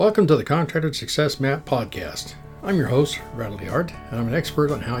Welcome to the Contractor Success Map podcast. I'm your host, Bradley Hart, and I'm an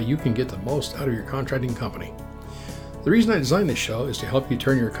expert on how you can get the most out of your contracting company. The reason I designed this show is to help you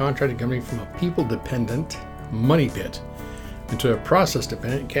turn your contracting company from a people-dependent money pit into a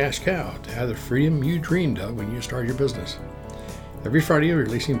process-dependent cash cow to have the freedom you dreamed of when you started your business. Every Friday, we're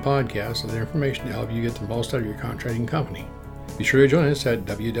releasing podcasts with information to help you get the most out of your contracting company. Be sure to join us at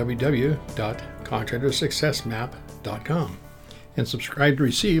www.contractorsuccessmap.com. and subscribe to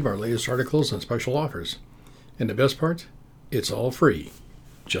receive our latest articles and special offers. And the best part, it's all free,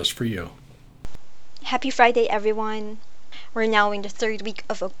 just for you. Happy Friday, everyone. We're now in the third week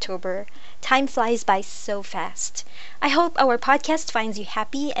of October. Time flies by so fast. I hope our podcast finds you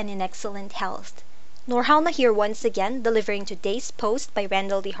happy and in excellent health. Norhalna here once again, delivering today's post by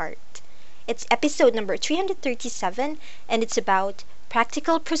Randall DeHart. It's episode number 337, and it's about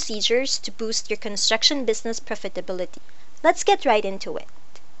practical procedures to boost your construction business profitability. Let's get right into it.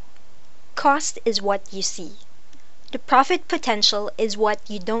 Cost is what you see. The profit potential is what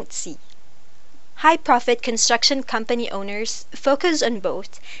you don't see. High-profit construction company owners focus on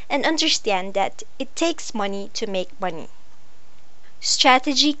both and understand that it takes money to make money.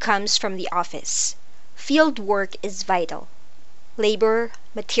 Strategy comes from the office. Field work is vital. Labor,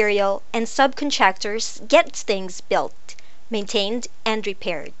 material, and subcontractors get things built, maintained, and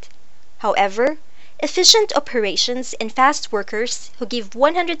repaired. However, efficient operations and fast workers who give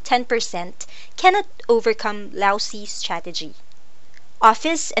 110% cannot overcome lousy strategy.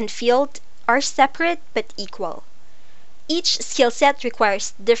 Office and field are separate but equal. Each skill set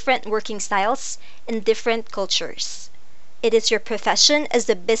requires different working styles and different cultures. It is your profession as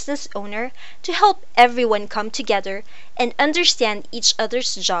the business owner to help everyone come together and understand each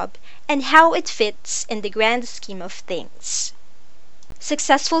other's job and how it fits in the grand scheme of things.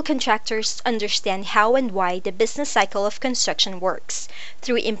 Successful contractors understand how and why the business cycle of construction works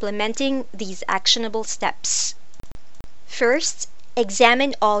through implementing these actionable steps. First,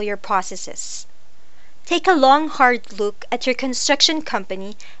 examine all your processes. Take a long, hard look at your construction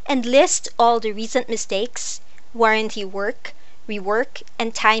company and list all the recent mistakes, warranty work, rework,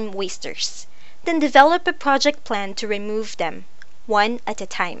 and time wasters. Then develop a project plan to remove them, one at a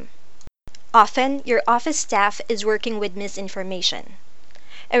time. Often, your office staff is working with misinformation.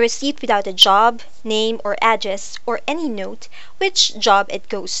 A receipt without a job, name or address, or any note which job it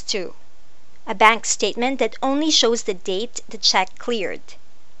goes to. A bank statement that only shows the date the check cleared.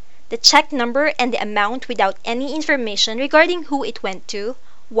 The check number and the amount without any information regarding who it went to,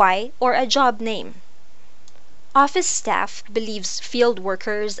 why, or a job name. Office staff believes field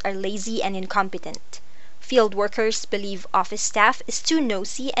workers are lazy and incompetent. Field workers believe office staff is too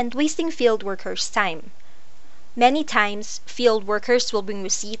nosy and wasting field workers' time. Many times, field workers will bring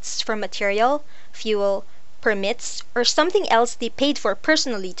receipts for material, fuel, permits, or something else they paid for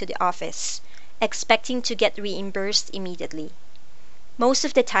personally to the office, expecting to get reimbursed immediately. Most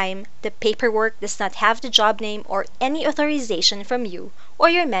of the time, the paperwork does not have the job name or any authorization from you or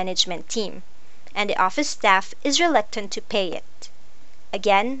your management team, and the office staff is reluctant to pay it.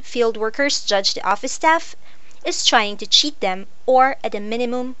 Again, field workers judge the office staff is trying to cheat them or, at a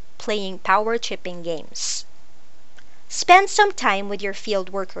minimum, playing power-tripping games. Spend some time with your field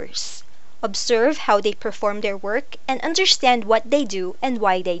workers. Observe how they perform their work and understand what they do and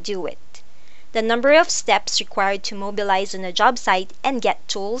why they do it. The number of steps required to mobilize on a job site and get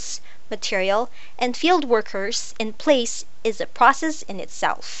tools, material, and field workers in place is a process in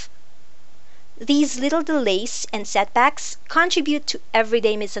itself. These little delays and setbacks contribute to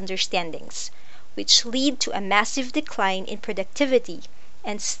everyday misunderstandings, which lead to a massive decline in productivity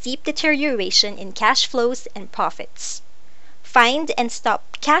and steep deterioration in cash flows and profits. Find and stop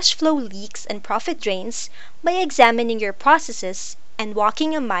cash flow leaks and profit drains by examining your processes and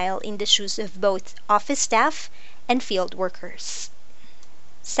walking a mile in the shoes of both office staff and field workers.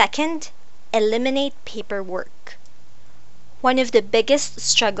 Second, eliminate paperwork. One of the biggest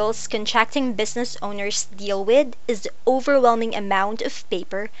struggles contracting business owners deal with is the overwhelming amount of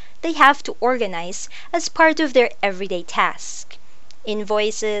paper they have to organize as part of their everyday task.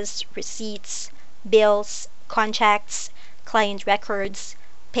 Invoices, receipts, bills, contracts, client records,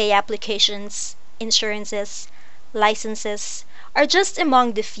 pay applications, insurances, licenses are just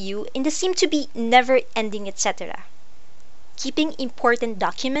among the few in the seem to be never-ending etc. Keeping important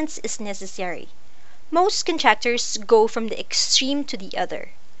documents is necessary. Most contractors go from the extreme to the other.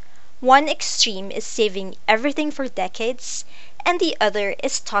 One extreme is saving everything for decades, and the other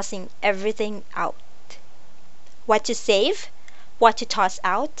is tossing everything out. What to save? What to toss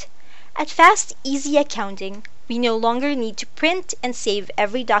out? At Fast Easy Accounting, we no longer need to print and save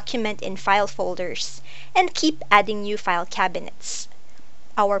every document in file folders and keep adding new file cabinets.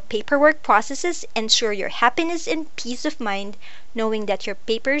 Our paperwork processes ensure your happiness and peace of mind knowing that your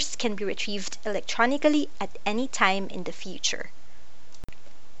papers can be retrieved electronically at any time in the future.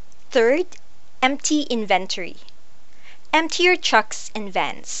 Third, empty inventory. Empty your trucks and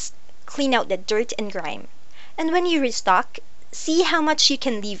vans. Clean out the dirt and grime. And when you restock, see how much you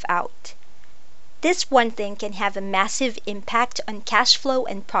can leave out. This one thing can have a massive impact on cash flow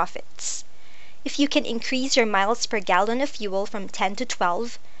and profits. If you can increase your miles per gallon of fuel from 10 to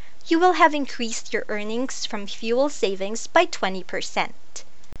 12, you will have increased your earnings from fuel savings by 20%.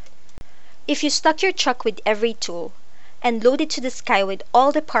 If you stock your truck with every tool and load it to the sky with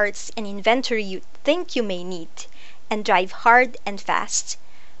all the parts and inventory you think you may need, and drive hard and fast,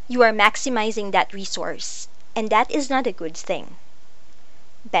 you are maximizing that resource, and that is not a good thing.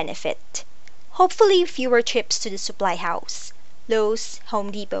 Benefit: hopefully fewer trips to the supply house, Lowe's,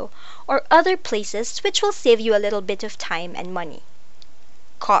 Home Depot, or other places, which will save you a little bit of time and money.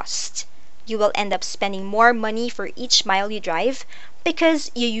 Cost: you will end up spending more money for each mile you drive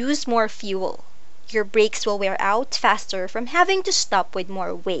because you use more fuel. Your brakes will wear out faster from having to stop with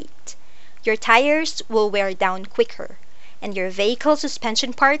more weight. Your tires will wear down quicker, and your vehicle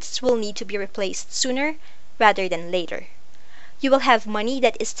suspension parts will need to be replaced sooner rather than later. You will have money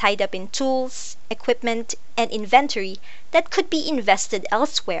that is tied up in tools, equipment, and inventory that could be invested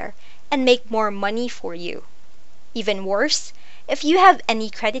elsewhere and make more money for you. Even worse, if you have any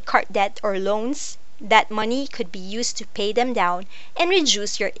credit card debt or loans, that money could be used to pay them down and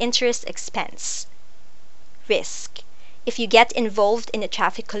reduce your interest expense. Risk: if you get involved in a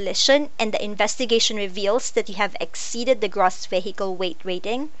traffic collision and the investigation reveals that you have exceeded the gross vehicle weight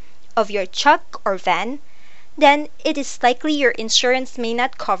rating of your truck or van, then it is likely your insurance may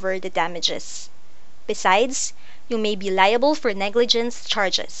not cover the damages. Besides, you may be liable for negligence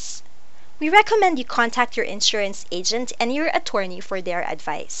charges. We recommend you contact your insurance agent and your attorney for their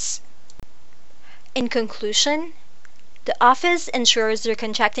advice. In conclusion, the office ensures your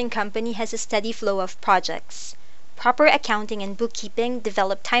contracting company has a steady flow of projects. Proper accounting and bookkeeping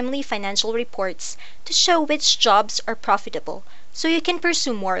develop timely financial reports to show which jobs are profitable so you can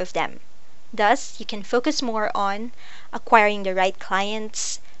pursue more of them. Thus, you can focus more on acquiring the right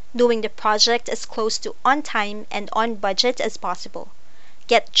clients, doing the project as close to on time and on budget as possible,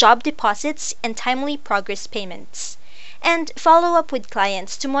 get job deposits and timely progress payments, and follow up with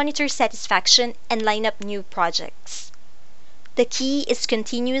clients to monitor satisfaction and line up new projects. The key is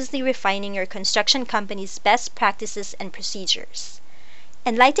continuously refining your construction company's best practices and procedures.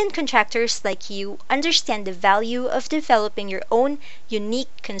 Enlightened contractors like you understand the value of developing your own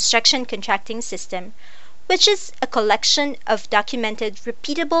unique construction contracting system, which is a collection of documented,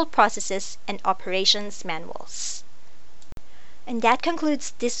 repeatable processes and operations manuals. And that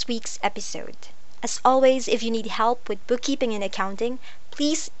concludes this week's episode. As always, if you need help with bookkeeping and accounting,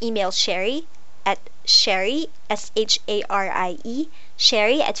 please email Sherry at Sherry, Sherrie,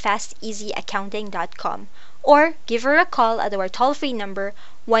 Sherry at fasteasyaccounting.com, or give her a call at our toll-free number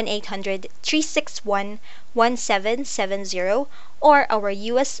 1-800-361-1770 or our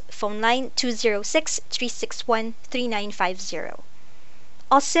US phone line 206-361-3950.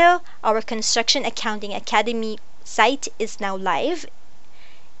 Also, our Construction Accounting Academy site is now live.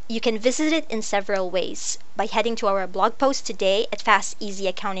 You can visit it in several ways by heading to our blog post today at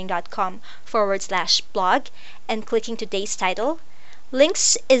fasteasyaccounting.com/blog and clicking today's title.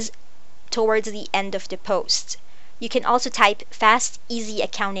 Links is towards the end of the post. You can also type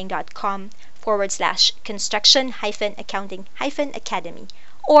fasteasyaccounting.com/construction-accounting-academy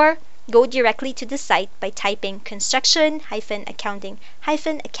or go directly to the site by typing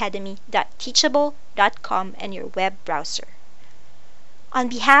construction-accounting-academy.teachable.com in your web browser. On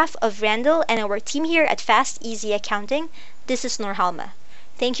behalf of Randall and our team here at Fast Easy Accounting, this is Norhalma.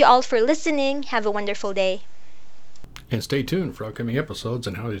 Thank you all for listening. Have a wonderful day. And stay tuned for upcoming episodes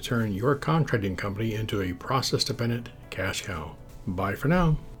on how to turn your contracting company into a process-dependent cash cow. Bye for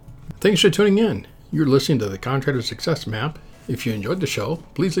now. Thanks for tuning in. You're listening to the Contractor Success Map. If you enjoyed the show,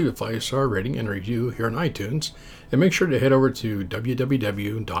 please leave a 5-star rating and review here on iTunes, and make sure to head over to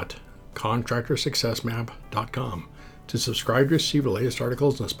www.contractorsuccessmap.com to subscribe to receive the latest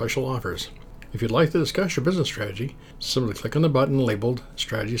articles and special offers. If you'd like to discuss your business strategy, simply click on the button labeled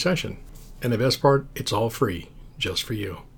Strategy Session. And the best part, it's all free, just for you.